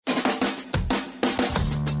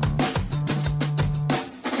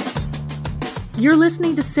You're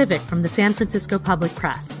listening to Civic from the San Francisco Public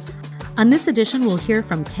Press. On this edition, we'll hear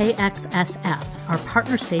from KXSF, our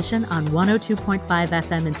partner station on 102.5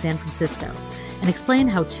 FM in San Francisco, and explain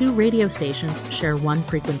how two radio stations share one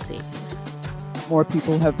frequency. More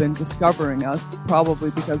people have been discovering us, probably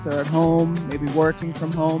because they're at home, maybe working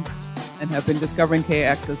from home, and have been discovering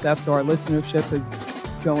KXSF, so our listenership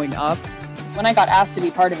is going up. When I got asked to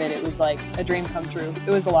be part of it, it was like a dream come true. It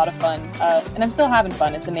was a lot of fun, and I'm still having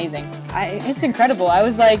fun. It's amazing. It's incredible. I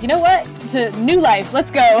was like, you know what? To new life,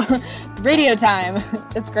 let's go. Radio time.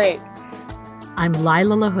 It's great. I'm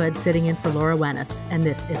Lila LaHood, sitting in for Laura Wennis, and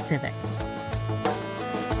this is Civic.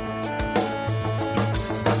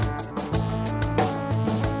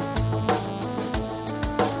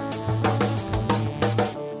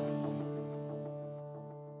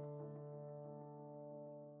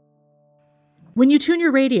 When you tune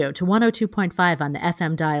your radio to 102.5 on the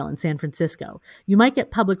FM dial in San Francisco, you might get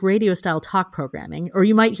public radio-style talk programming, or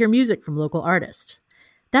you might hear music from local artists.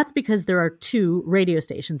 That's because there are two radio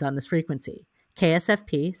stations on this frequency,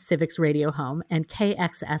 KSFP, Civic's radio home, and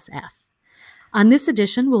KXSF. On this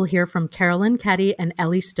edition, we'll hear from Carolyn Keddy and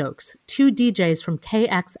Ellie Stokes, two DJs from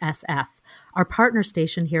KXSF, our partner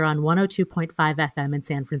station here on 102.5 FM in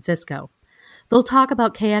San Francisco. They'll talk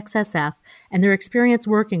about KXSF and their experience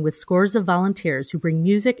working with scores of volunteers who bring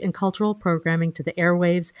music and cultural programming to the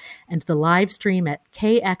airwaves and to the live stream at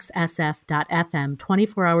kxsf.fm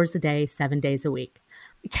 24 hours a day, 7 days a week.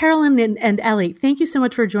 Carolyn and Ellie, thank you so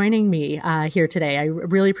much for joining me here today. I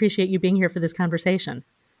really appreciate you being here for this conversation.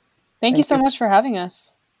 Thank you so much for having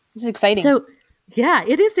us. This is exciting. So, yeah,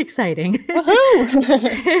 it is exciting.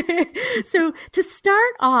 Woohoo! So to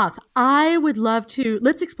start off, I would love to,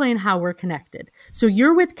 let's explain how we're connected. So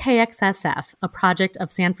you're with KXSF, a project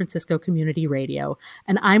of San Francisco Community Radio,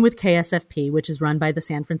 and I'm with KSFP, which is run by the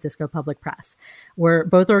San Francisco Public Press.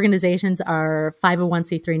 Both organizations are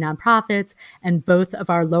 501c3 nonprofits, and both of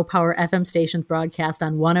our low-power FM stations broadcast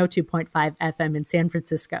on 102.5 FM in San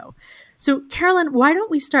Francisco. So, Carolyn, why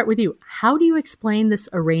don't we start with you? How do you explain this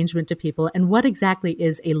arrangement to people, and what exactly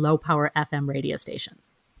is a low-power FM radio station?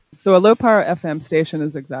 So a low-power FM station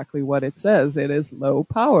is exactly what it says. It is low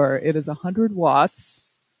power. It is 100 watts,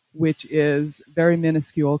 which is very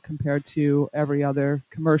minuscule compared to every other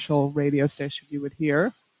commercial radio station you would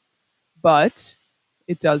hear. But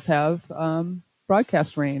it does have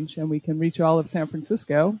broadcast range, and we can reach all of San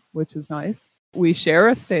Francisco, which is nice. We share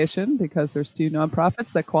a station because there's two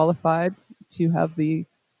nonprofits that qualified to have the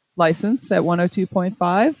license at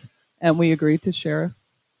 102.5, and we agreed to share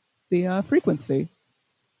the frequency.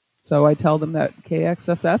 So I tell them that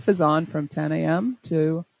KXSF is on from 10 a.m.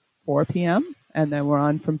 to 4 p.m., and then we're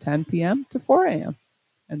on from 10 p.m. to 4 a.m.,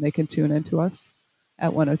 and they can tune into us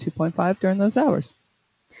at 102.5 during those hours.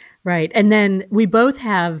 Right. And then we both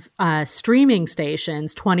have streaming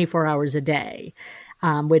stations 24 hours a day.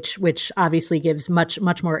 Which obviously gives much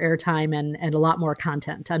more airtime and a lot more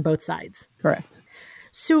content on both sides. Correct.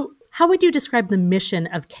 So how would you describe the mission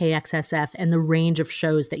of KXSF and the range of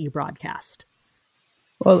shows that you broadcast?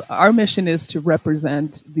 Well, our mission is to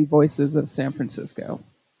represent the voices of San Francisco,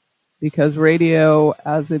 because radio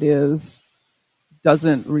as it is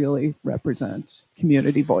doesn't really represent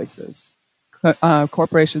community voices.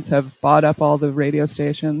 Corporations have bought up all the radio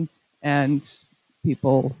stations, and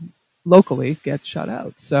people locally get shut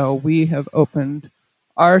out. So we have opened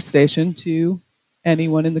our station to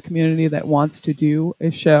anyone in the community that wants to do a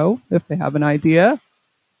show, if they have an idea,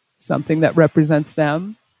 something that represents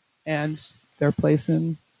them and their place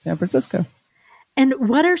in San Francisco. And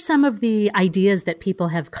what are some of the ideas that people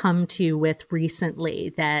have come to you with recently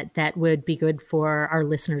that would be good for our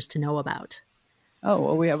listeners to know about? Oh,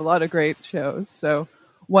 well, we have a lot of great shows. So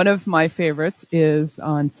one of my favorites is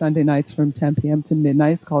on Sunday nights from 10 p.m. to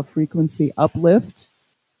midnight. It's called Frequency Uplift,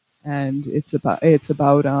 and it's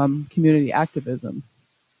about community activism.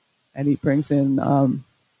 And he brings in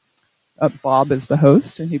Bob is the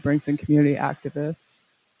host, and he brings in community activists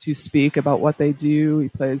to speak about what they do. He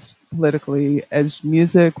plays politically edged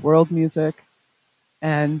music, world music,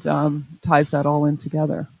 and ties that all in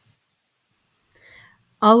together.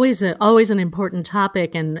 Always an important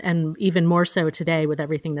topic, and even more so today with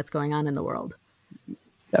everything that's going on in the world.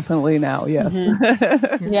 Definitely now, yes.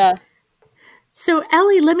 Mm-hmm. Yeah. So,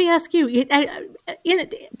 Ellie, let me ask you,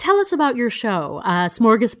 tell us about your show,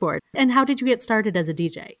 Smorgasbord, and how did you get started as a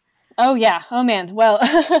DJ? Oh, yeah. Oh, man. Well,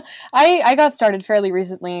 I got started fairly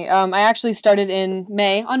recently. I actually started in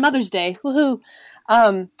May on Mother's Day. Woohoo!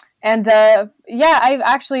 I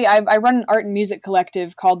run an art and music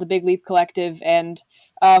collective called the Big Leap Collective, and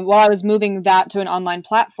while I was moving that to an online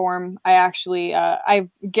platform, I actually,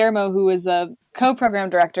 Guillermo, who was the co-program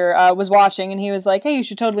director, was watching, and he was like, "Hey, you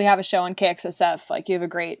should totally have a show on KXSF. Like, you have a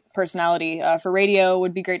great personality for radio.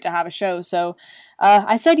 Would be great to have a show." So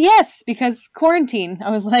I said yes, because quarantine.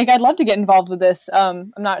 I was like, I'd love to get involved with this.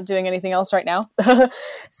 I'm not doing anything else right now.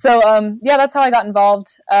 So yeah, that's how I got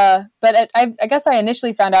involved. But I guess I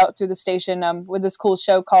initially found out through the station with this cool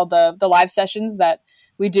show called the Live Sessions that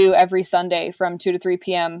we do every Sunday from 2 to 3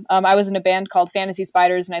 p.m. I was in a band called Fantasy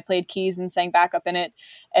Spiders, and I played keys and sang backup in it.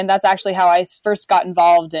 And that's actually how I first got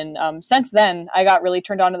involved. And since then, I got really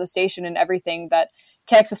turned on to the station and everything that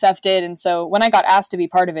KXSF did. And so when I got asked to be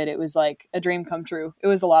part of it, it was like a dream come true. It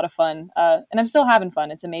was a lot of fun. And I'm still having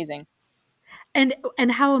fun. It's amazing. And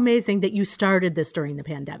how amazing that you started this during the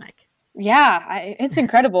pandemic. Yeah, it's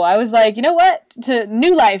incredible. I was like, you know what? To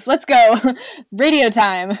new life, let's go. Radio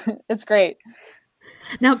time. It's great.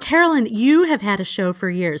 Now, Carolyn, you have had a show for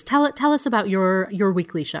years. Tell us about your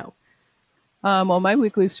weekly show. Well, my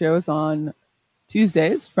weekly show is on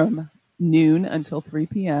Tuesdays from noon until 3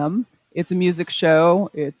 p.m. It's a music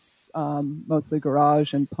show. It's mostly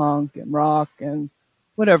garage and punk and rock and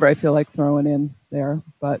whatever I feel like throwing in there.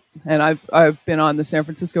 And I've been on the San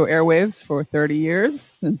Francisco airwaves for 30 years,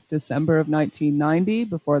 since December of 1990.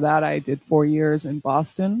 Before that, I did 4 years in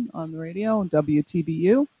Boston on the radio on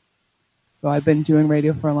WTBU. So I've been doing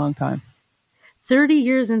radio for a long time. 30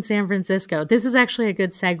 years in San Francisco. This is actually a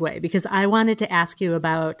good segue, because I wanted to ask you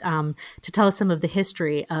about, to tell us some of the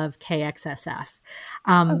history of KXSF.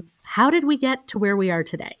 How did we get to where we are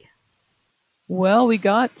today? Well, we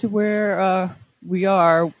got to where we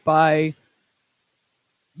are by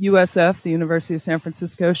USF, the University of San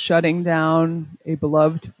Francisco, shutting down a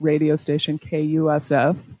beloved radio station,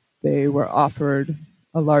 KUSF. They were offered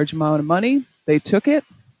a large amount of money. They took it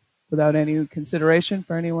without any consideration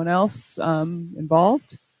for anyone else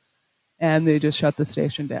involved, and they just shut the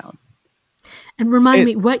station down. And remind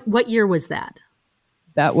me, what year was that?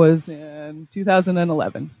 That was in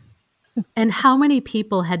 2011. And how many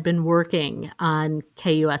people had been working on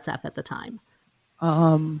KUSF at the time?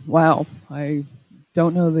 Wow, I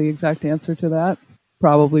don't know the exact answer to that.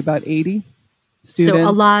 Probably about 80 students, so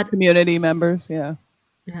a lot, community members, yeah.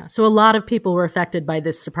 Yeah, so a lot of people were affected by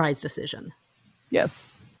this surprise decision. Yes.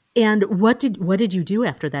 And what did you do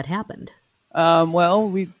after that happened? Well,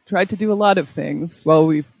 we tried to do a lot of things. Well,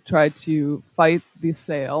 we tried to fight the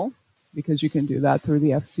sale, because you can do that through the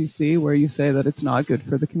FCC, where you say that it's not good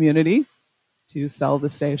for the community to sell the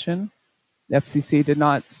station. The FCC did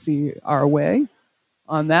not see our way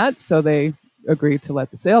on that, so they agreed to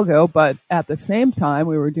let the sale go. But at the same time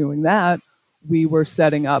we were doing that, we were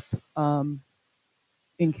setting up,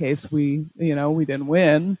 in case we didn't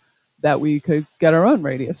win, that we could get our own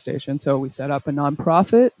radio station. So we set up a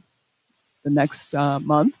nonprofit the next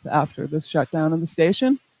month after the shutdown of the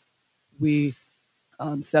station. We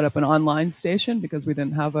set up an online station because we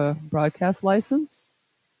didn't have a broadcast license.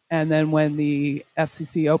 And then when the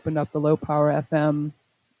FCC opened up the low power FM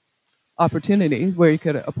opportunity where you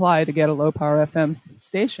could apply to get a low power FM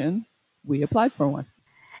station, we applied for one.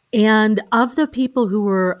 And of the people who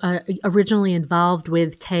were originally involved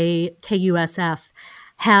with KUSF,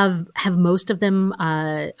 have most of them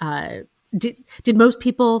did most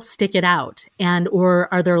people stick it out,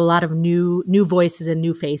 or are there a lot of new voices and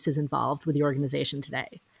new faces involved with the organization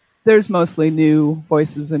today? There's mostly new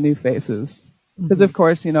voices and new faces, because of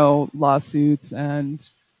course, lawsuits and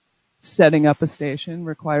setting up a station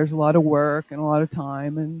requires a lot of work and a lot of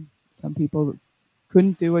time, and some people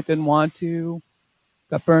couldn't do it, didn't want to,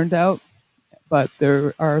 got burned out. But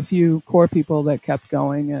there are a few core people that kept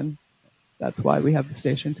going, and that's why we have the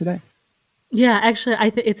station today. Yeah, actually, I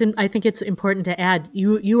think it's important to add,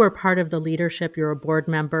 you are part of the leadership. You're a board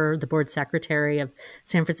member, the board secretary of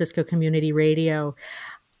San Francisco Community Radio.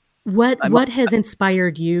 What has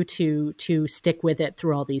inspired you to stick with it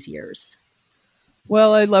through all these years?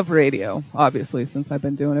 Well, I love radio, obviously, since I've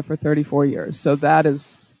been doing it for 34 years. So that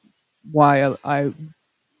is why I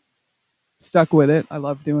stuck with it. I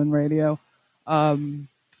love doing radio.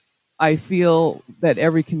 I feel that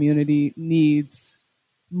every community needs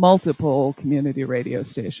multiple community radio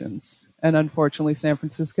stations. And unfortunately, San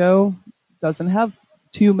Francisco doesn't have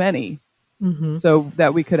too many. Mm-hmm. So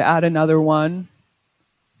that we could add another one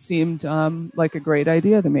seemed like a great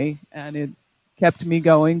idea to me. And it kept me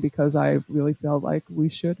going, because I really felt like we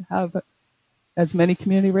should have as many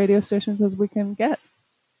community radio stations as we can get.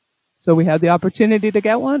 So we had the opportunity to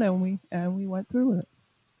get one, and we went through with it.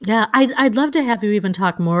 Yeah, I'd love to have you even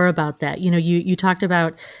talk more about that. You talked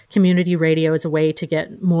about community radio as a way to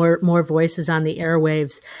get more voices on the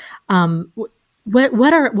airwaves.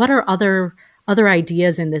 What are other other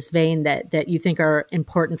ideas in this vein that you think are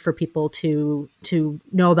important for people to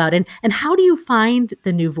know about? And how do you find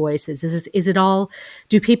the new voices? Is it all,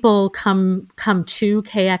 do people come to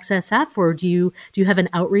KXSF, or do you have an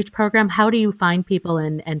outreach program? How do you find people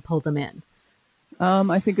and pull them in?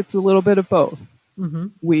 I think it's a little bit of both. Mm-hmm.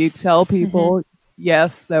 We tell people,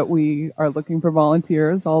 yes, that we are looking for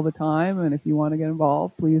volunteers all the time, and if you want to get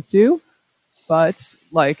involved, please do. But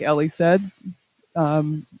like Ellie said,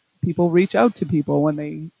 people reach out to people when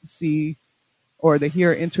they see or they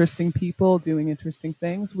hear interesting people doing interesting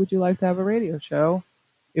things. Would you like to have a radio show?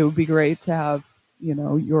 It would be great to have,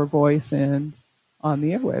 your voice and on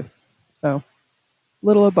the airwaves. So,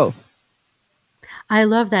 little of both. I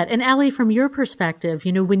love that. And Ellie, from your perspective,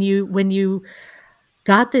 when you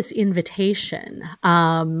got this invitation,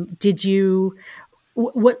 did you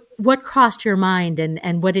what crossed your mind,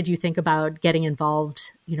 and what did you think about getting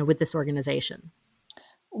involved, with this organization?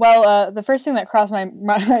 Well, the first thing that crossed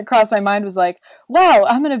my mind was like, wow,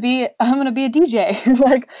 I'm gonna be a DJ.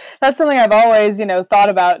 Like, that's something I've always thought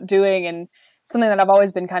about doing, and something that I've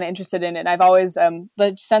always been kind of interested in. And I've always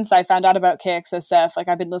since I found out about KXSF, like,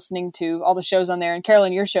 I've been listening to all the shows on there. And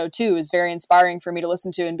Carolyn, your show too is very inspiring for me to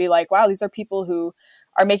listen to and be like, wow, these are people who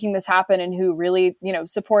are making this happen and who really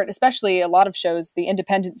support, especially a lot of shows, the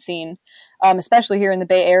independent scene, especially here in the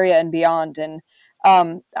Bay Area and beyond. And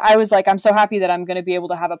I was like, I'm so happy that I'm going to be able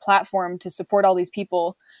to have a platform to support all these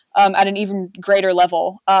people at an even greater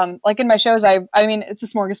level. Like in my shows, I mean, it's a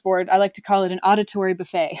smorgasbord. I like to call it an auditory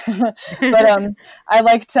buffet, but I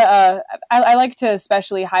like to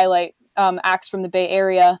especially highlight acts from the Bay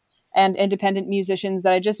Area and independent musicians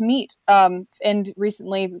that I just meet. And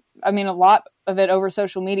recently, I mean, a lot of it over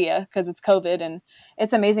social media because it's COVID, and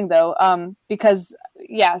it's amazing though. Because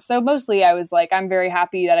so mostly I was like, I'm very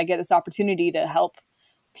happy that I get this opportunity to help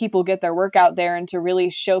people get their work out there and to really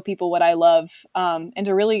show people what I love. And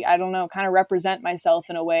to really, I don't know, kind of represent myself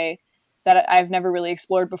in a way that I've never really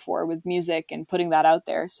explored before with music and putting that out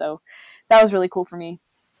there. So that was really cool for me.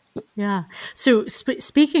 Yeah. So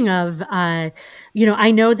speaking of, I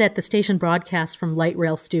know that the station broadcasts from Light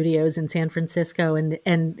Rail Studios in San Francisco,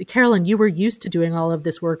 and Carolyn, you were used to doing all of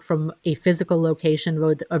this work from a physical location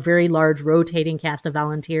with a very large rotating cast of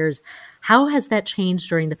volunteers. How has that changed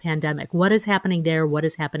during the pandemic? What is happening there? What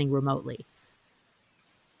is happening remotely?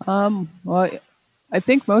 Well, I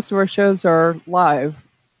think most of our shows are live.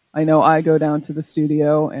 I know I go down to the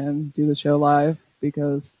studio and do the show live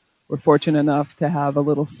because we're fortunate enough to have a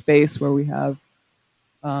little space where we have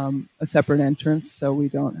a separate entrance, so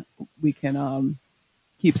we can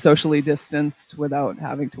keep socially distanced without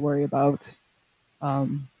having to worry about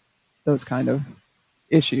those kind of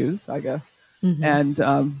issues, I guess. Mm-hmm. And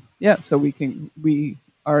so we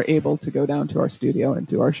are able to go down to our studio and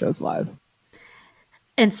do our shows live.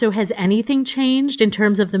 And so has anything changed in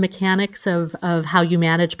terms of the mechanics of how you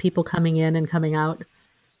manage people coming in and coming out?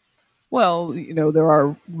 Well, there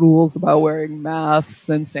are rules about wearing masks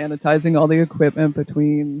and sanitizing all the equipment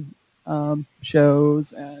between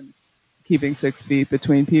shows and keeping 6 feet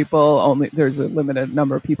between people. There's a limited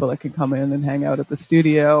number of people that can come in and hang out at the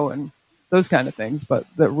studio and those kind of things. But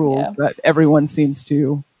the rules that everyone seems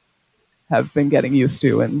to have been getting used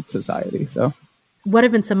to in society. So, what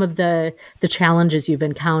have been some of the challenges you've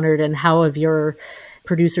encountered, and how have your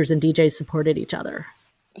producers and DJs supported each other?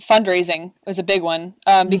 Fundraising was a big one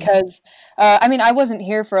because I mean, I wasn't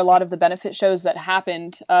here for a lot of the benefit shows that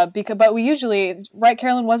happened but we usually, right,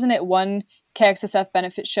 Carolyn, wasn't it one KXSF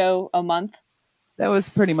benefit show a month? That was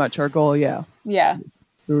pretty much our goal. Yeah.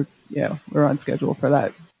 We're on schedule for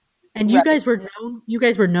that. And you guys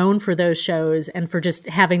were known for those shows and for just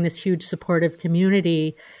having this huge supportive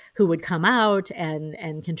community who would come out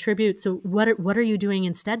and contribute. So what are you doing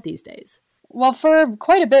instead these days? Well, for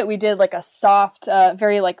quite a bit, we did like a soft,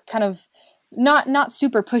 very like kind of not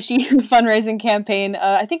super pushy fundraising campaign,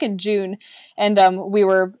 I think in June. And we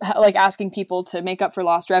were like asking people to make up for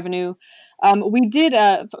lost revenue. We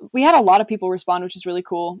had a lot of people respond, which is really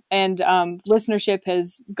cool. And listenership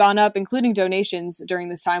has gone up, including donations during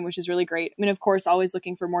this time, which is really great. I mean, of course, always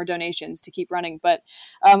looking for more donations to keep running. But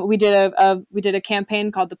we did a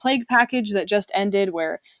campaign called the Plague Package that just ended,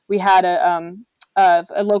 where we had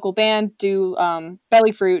a local band do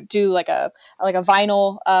Belly Fruit do like a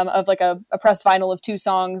vinyl of like a pressed vinyl of 2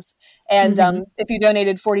 songs, and if you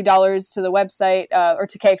donated $40 to the website or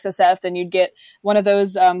to KXSF, then you'd get one of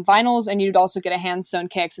those vinyls, and you'd also get a hand sewn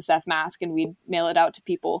KXSF mask, and we'd mail it out to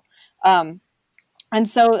people. And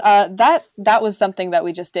so that was something that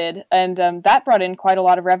we just did, and that brought in quite a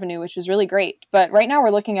lot of revenue, which was really great. But right now we're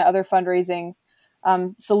looking at other fundraising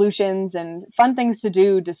solutions and fun things to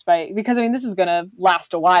do because I mean, this is going to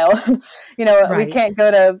last a while. We Right. can't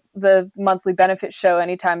go to the monthly benefit show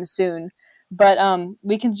anytime soon, but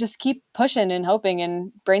we can just keep pushing and hoping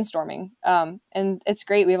and brainstorming. And it's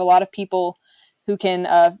great. We have a lot of people who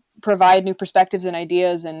can provide new perspectives and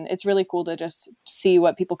ideas, and it's really cool to just see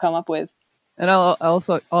what people come up with. And I'll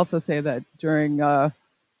also say that during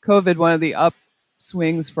COVID, one of the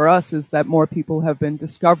upswings for us is that more people have been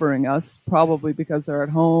discovering us, probably because they're at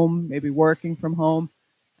home, maybe working from home,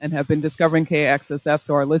 and have been discovering KXSF.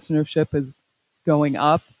 So our listenership is going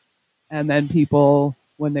up. And then people,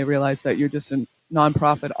 when they realize that you're just a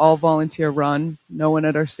nonprofit, all volunteer run, no one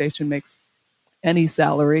at our station makes any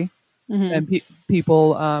salary, and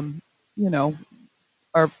people,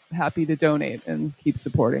 are happy to donate and keep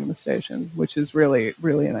supporting the station, which is really,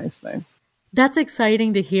 really a nice thing. That's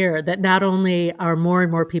exciting to hear, that not only are more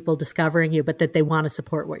and more people discovering you, but that they want to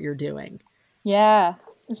support what you're doing. Yeah,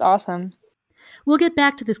 it's awesome. We'll get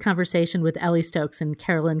back to this conversation with Ellie Stokes and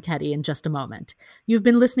Carolyn Keddy in just a moment. You've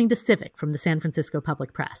been listening to Civic from the San Francisco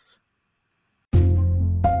Public Press.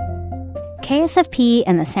 KSFP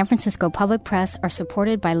and the San Francisco Public Press are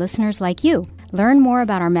supported by listeners like you. Learn more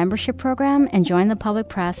about our membership program and join the public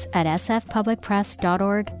press at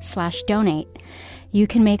sfpublicpress.org/donate. You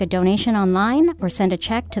can make a donation online or send a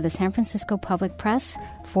check to the San Francisco Public Press,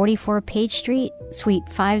 44 Page Street, Suite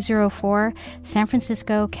 504, San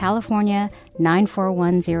Francisco, California,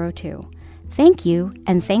 94102. Thank you,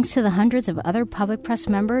 and thanks to the hundreds of other public press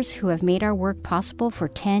members who have made our work possible for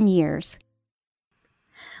 10 years.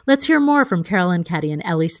 Let's hear more from Carolyn Keddy and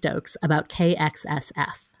Ellie Stokes about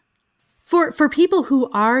KXSF. For people who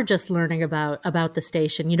are just learning about the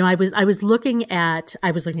station, I was looking at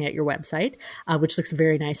your website, which looks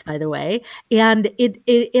very nice, by the way. And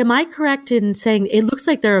am I correct in saying it looks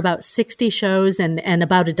like there are about 60 shows and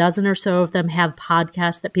about a dozen or so of them have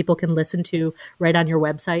podcasts that people can listen to right on your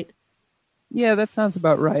website? Yeah, that sounds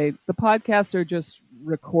about right. The podcasts are just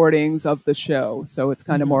recordings of the show, so it's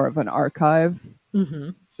kind of more of an archive. Mm-hmm.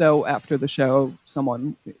 So after the show,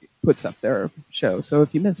 someone puts up their show. So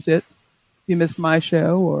if you missed it, if you missed my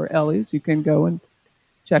show or Ellie's, you can go and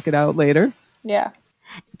check it out later. Yeah.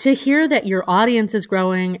 To hear that your audience is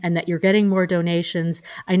growing and that you're getting more donations,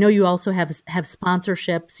 I know you also have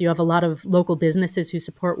sponsorships. You have a lot of local businesses who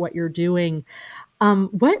support what you're doing.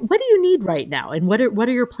 What do you need right now, and what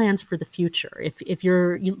are your plans for the future? If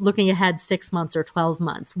you're looking ahead 6 months or 12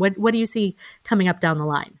 months, what do you see coming up down the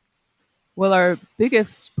line? Well, our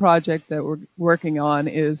biggest project that we're working on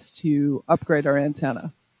is to upgrade our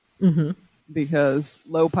antenna. Mm-hmm. Because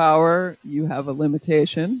low power, you have a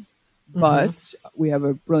limitation. But we have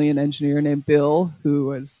a brilliant engineer named Bill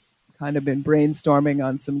who has kind of been brainstorming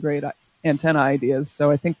on some great antenna ideas.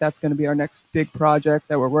 So I think that's going to be our next big project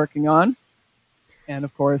that we're working on. And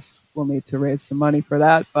of course, we'll need to raise some money for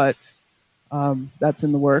that, but that's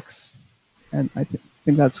in the works. And I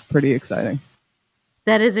think that's pretty exciting.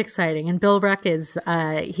 That is exciting. And Bill Ruck is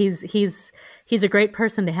he's a great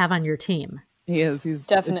person to have on your team. He is. He's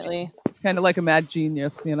definitely. It's kind of like a mad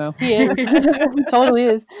genius, He is. Totally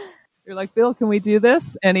is. You're like, Bill, can we do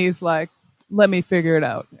this? And he's like, let me figure it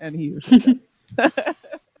out. And he usually does.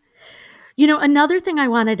 Another thing I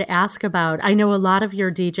wanted to ask about, I know a lot of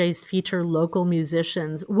your DJs feature local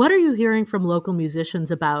musicians. What are you hearing from local musicians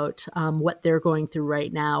about what they're going through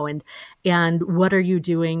right now? And what are you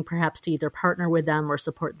doing perhaps to either partner with them or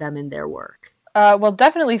support them in their work? Well,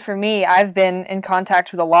 definitely for me, I've been in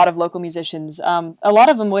contact with a lot of local musicians, a lot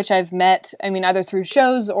of them which I've met, either through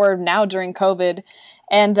shows or now during COVID.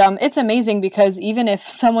 And it's amazing because even if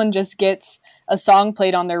someone just gets a song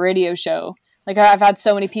played on their radio show, like I've had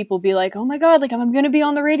so many people be like, oh my God, like I'm going to be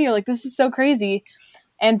on the radio. Like this is so crazy.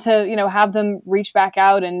 And to, have them reach back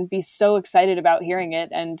out and be so excited about hearing it.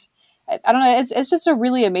 And I don't know, it's just a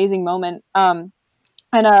really amazing moment.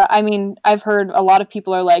 I've heard a lot of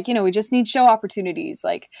people are like, we just need show opportunities.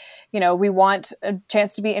 Like, we want a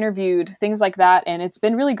chance to be interviewed, things like that. And it's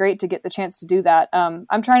been really great to get the chance to do that.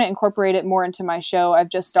 I'm trying to incorporate it more into my show. I've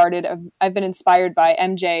just started. I've been inspired by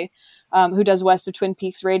MJ, who does West of Twin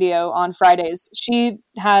Peaks Radio on Fridays. She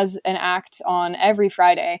has an act on every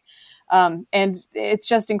Friday. And it's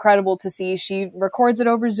just incredible to see. She records it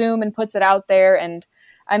over Zoom and puts it out there. And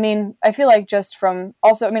I feel like just from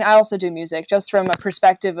also, I also do music, just from a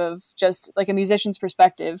perspective of just like a musician's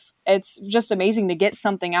perspective, it's just amazing to get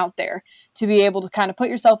something out there, to be able to kind of put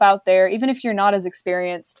yourself out there, even if you're not as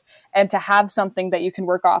experienced, and to have something that you can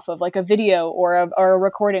work off of, like a video or a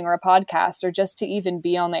recording or a podcast, or just to even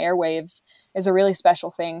be on the airwaves is a really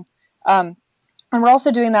special thing. And we're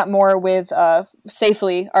also doing that more with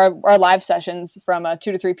Safely, our live sessions from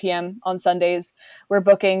 2 to 3 p.m. on Sundays. We're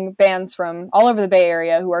booking bands from all over the Bay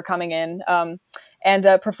Area who are coming in and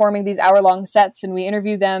performing these hour-long sets, and we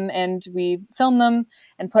interview them and we film them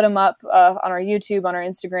and put them up on our YouTube, on our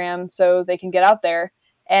Instagram, so they can get out there.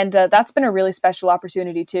 And that's been a really special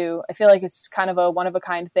opportunity too. I feel like it's kind of a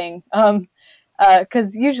one-of-a-kind thing.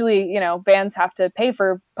 Because usually, bands have to pay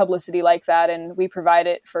for publicity like that, and we provide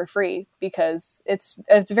it for free because it's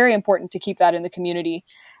very important to keep that in the community.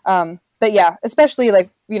 But yeah, especially like,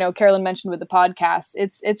 Carolyn mentioned with the podcast,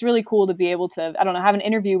 it's really cool to be able to, I don't know, have an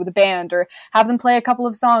interview with a band or have them play a couple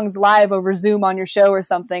of songs live over Zoom on your show or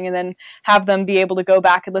something, and then have them be able to go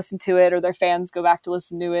back and listen to it, or their fans go back to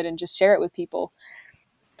listen to it and just share it with people.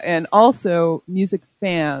 And also music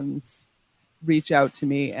fans reach out to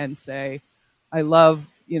me and say, I love,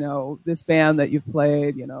 this band that you've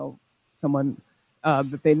played, someone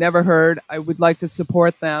that they never heard. I would like to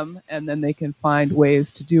support them. And then they can find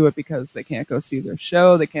ways to do it because they can't go see their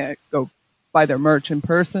show. They can't go buy their merch in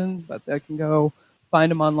person, but they can go find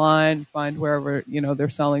them online, find wherever, they're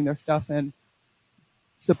selling their stuff, and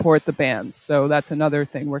support the bands. So that's another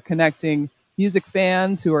thing. We're connecting music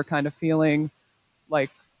fans who are kind of feeling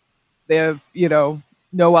like they have,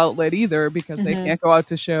 no outlet either because they can't go out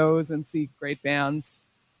to shows and see great bands.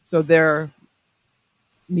 So they're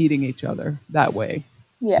meeting each other that way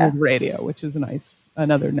with radio, which is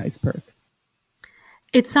another nice perk.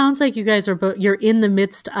 It sounds like you guys you're in the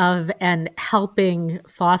midst of and helping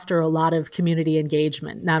foster a lot of community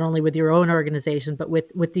engagement, not only with your own organization, but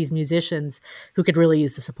with these musicians who could really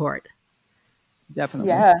use the support. Definitely.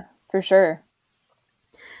 Yeah, for sure.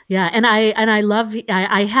 Yeah, and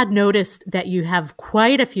I had noticed that you have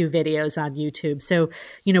quite a few videos on YouTube. So,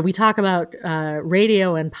 we talk about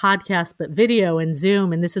radio and podcasts, but video and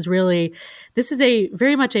Zoom, and this is a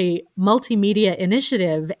very much a multimedia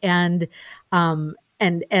initiative, and I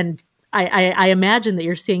imagine that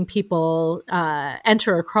you're seeing people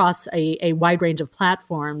enter across a wide range of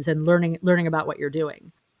platforms and learning about what you're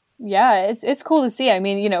doing. Yeah, it's cool to see. I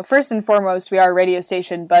mean, first and foremost, we are a radio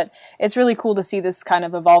station, but it's really cool to see this kind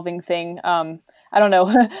of evolving thing. I don't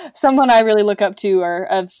know, someone I really look up to, or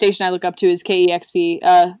a station I look up to, is KEXP,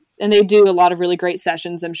 and they do a lot of really great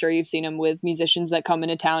sessions. I'm sure you've seen them with musicians that come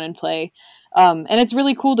into town and play. And it's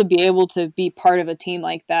really cool to be able to be part of a team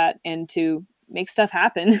like that and to make stuff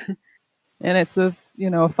happen. And it's a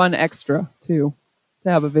fun extra too,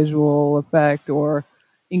 to have a visual effect or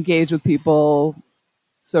engage with people.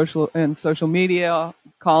 Social media,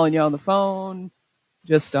 calling you on the phone,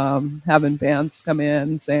 just having bands come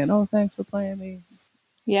in saying, "Oh, thanks for playing me."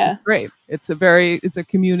 Yeah, it's great. It's a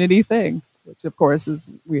community thing, which of course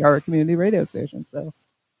we are a community radio station, so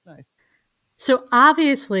it's nice. So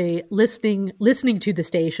obviously, listening to the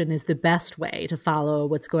station is the best way to follow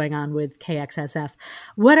what's going on with KXSF.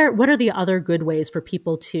 What are the other good ways for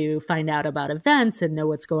people to find out about events and know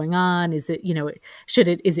what's going on? Is it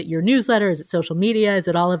is it your newsletter? Is it social media? Is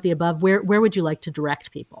it all of the above? Where would you like to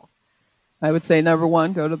direct people? I would say number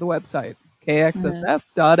one, go to the website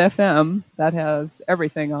kxsf.fm. That has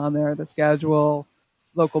everything on there: the schedule,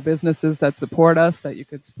 local businesses that support us that you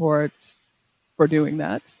could support for doing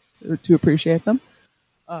that, to appreciate them.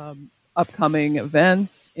 Upcoming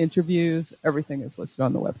events, interviews, everything is listed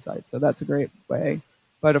on the website. So that's a great way.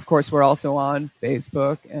 But of course, we're also on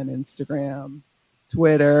Facebook and Instagram,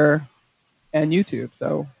 Twitter, and YouTube.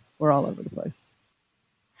 So we're all over the place.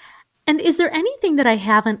 And is there anything that I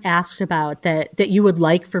haven't asked about that you would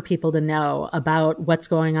like for people to know about what's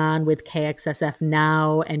going on with KXSF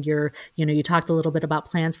now? And you talked a little bit about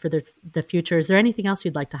plans for the future. Is there anything else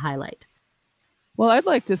you'd like to highlight? Well, I'd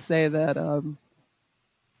like to say that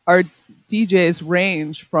our DJs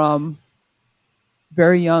range from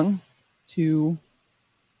very young to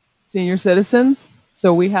senior citizens.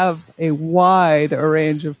 So we have a wide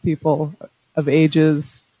range of people of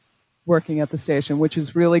ages working at the station, which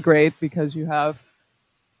is really great because you have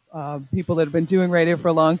people that have been doing radio for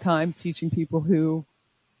a long time teaching people who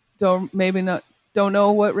don't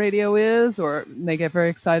know what radio is, or they get very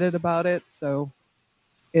excited about it. So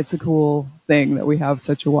it's a cool thing that we have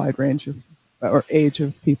such a wide range of or age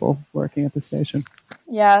of people working at the station.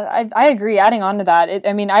 Yeah, I agree. Adding on to that,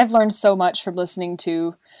 I've learned so much from listening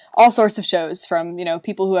to all sorts of shows, from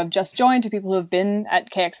people who have just joined to people who have been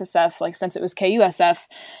at KXSF since it was KUSF,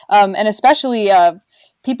 and especially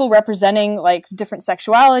people representing like different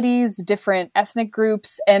sexualities, different ethnic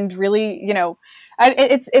groups, and really,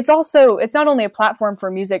 it's not only a platform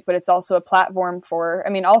for music, but it's also a platform for,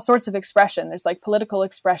 all sorts of expression. There's like political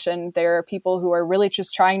expression. There are people who are really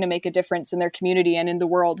just trying to make a difference in their community and in the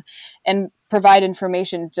world, and provide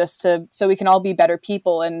information so we can all be better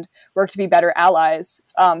people and work to be better allies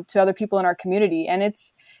to other people in our community. And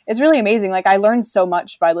it's really amazing. Like, I learned so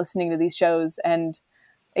much by listening to these shows, and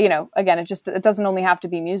again, it doesn't only have to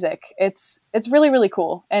be music. It's really, really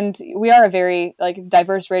cool. And we are a very like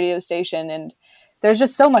diverse radio station, and there's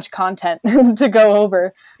just so much content to go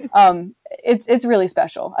over. It's really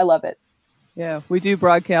special. I love it. Yeah, we do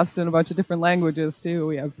broadcast in a bunch of different languages too.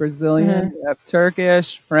 We have Brazilian, we have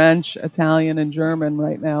Turkish, French, Italian, and German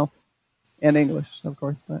right now, and English, of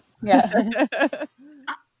course. But yeah.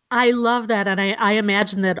 I love that, and I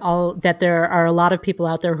imagine that there are a lot of people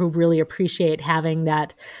out there who really appreciate having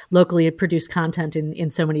that locally produced content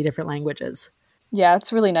in so many different languages. Yeah,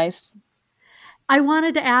 it's really nice. I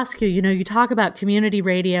wanted to ask you, you talk about community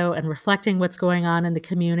radio and reflecting what's going on in the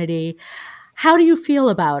community. How do you feel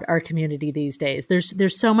about our community these days?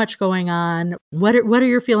 There's so much going on. What are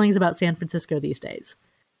your feelings about San Francisco these days?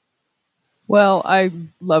 Well, I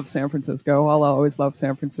love San Francisco. I'll always love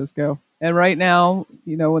San Francisco. And right now,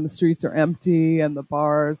 when the streets are empty and the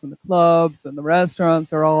bars and the clubs and the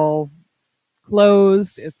restaurants are all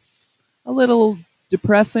closed, it's a little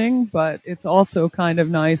depressing, but it's also kind of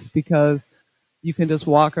nice because you can just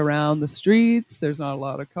walk around the streets. There's not a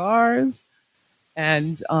lot of cars.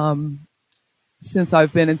 And since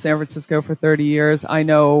I've been in San Francisco for 30 years, I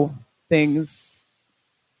know things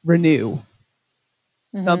renew.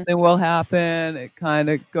 Mm-hmm. Something will happen. It kind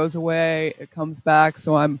of goes away. It comes back.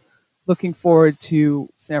 So I'm looking forward to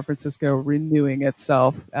San Francisco renewing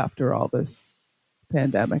itself after all this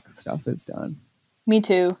pandemic stuff is done. Me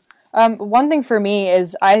too. One thing for me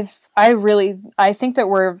is I think that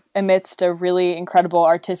we're amidst a really incredible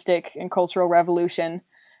artistic and cultural revolution.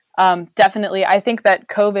 Definitely. I think that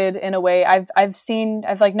COVID, in a way,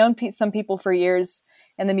 I've known some people for years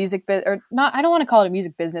in the music or not. I don't want to call it a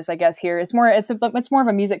music business, I guess here. It's more of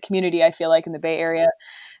a music community, I feel like, in the Bay Area,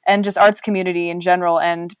 and just arts community in general.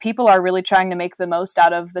 And people are really trying to make the most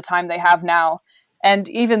out of the time they have now. And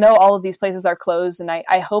even though all of these places are closed, and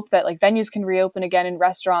I hope that like venues can reopen again in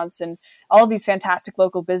restaurants and all of these fantastic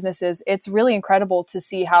local businesses, it's really incredible to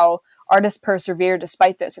see how artists persevere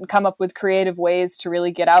despite this and come up with creative ways to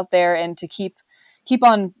really get out there and to keep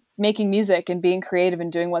on making music and being creative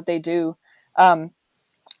and doing what they do.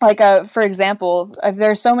 For example,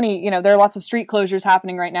 there's so many, there are lots of street closures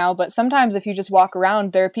happening right now, but sometimes if you just walk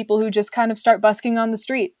around, there are people who just kind of start busking on the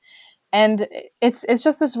street. And it's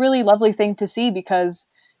just this really lovely thing to see because,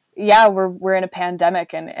 yeah, we're in a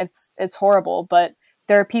pandemic and it's horrible, but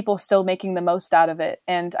there are people still making the most out of it.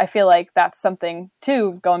 And I feel like that's something,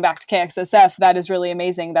 too, going back to KXSF, that is really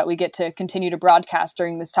amazing that we get to continue to broadcast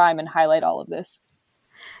during this time and highlight all of this.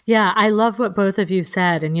 Yeah, I love what both of you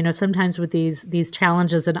said. And, sometimes with these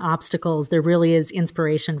challenges and obstacles, there really is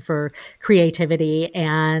inspiration for creativity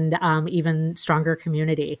and even stronger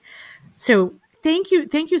community. So Thank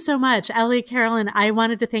you so much, Ellie, Carolyn. I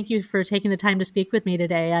wanted to thank you for taking the time to speak with me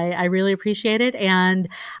today. I really appreciate it. And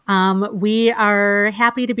we are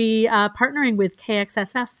happy to be partnering with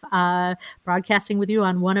KXSF, broadcasting with you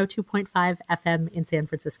on 102.5 FM in San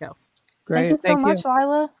Francisco. Great. Thank you so much,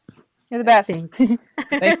 Lila. You're the best. Thanks.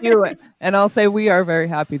 Thank you. And I'll say we are very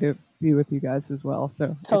happy to be with you guys as well.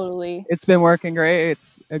 So totally. It's been working great.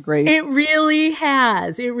 It's a great. It really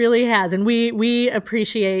has. And we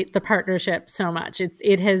appreciate the partnership so much.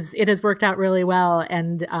 It has worked out really well.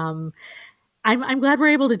 And I'm glad we're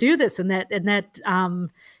able to do this and that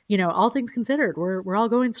all things considered, we're all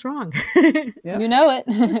going strong. Yeah. You know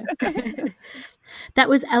it. That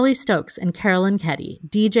was Ellie Stokes and Carolyn Keddy,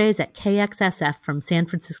 DJs at KXSF from San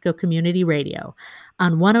Francisco Community Radio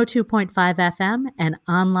on 102.5 FM and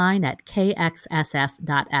online at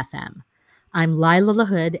kxsf.fm. I'm Lila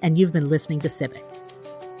LaHood, and you've been listening to Civic.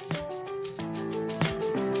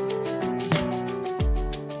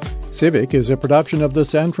 Civic is a production of the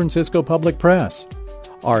San Francisco Public Press.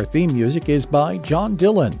 Our theme music is by John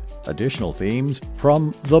Dillon. Additional themes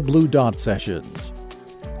from the Blue Dot Sessions.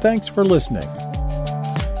 Thanks for listening.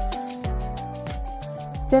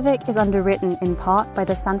 Civic is underwritten in part by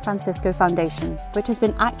the San Francisco Foundation, which has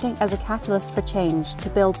been acting as a catalyst for change to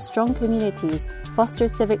build strong communities, foster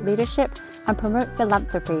civic leadership, and promote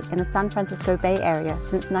philanthropy in the San Francisco Bay Area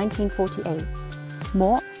since 1948.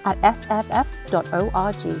 More at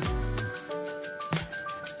sff.org.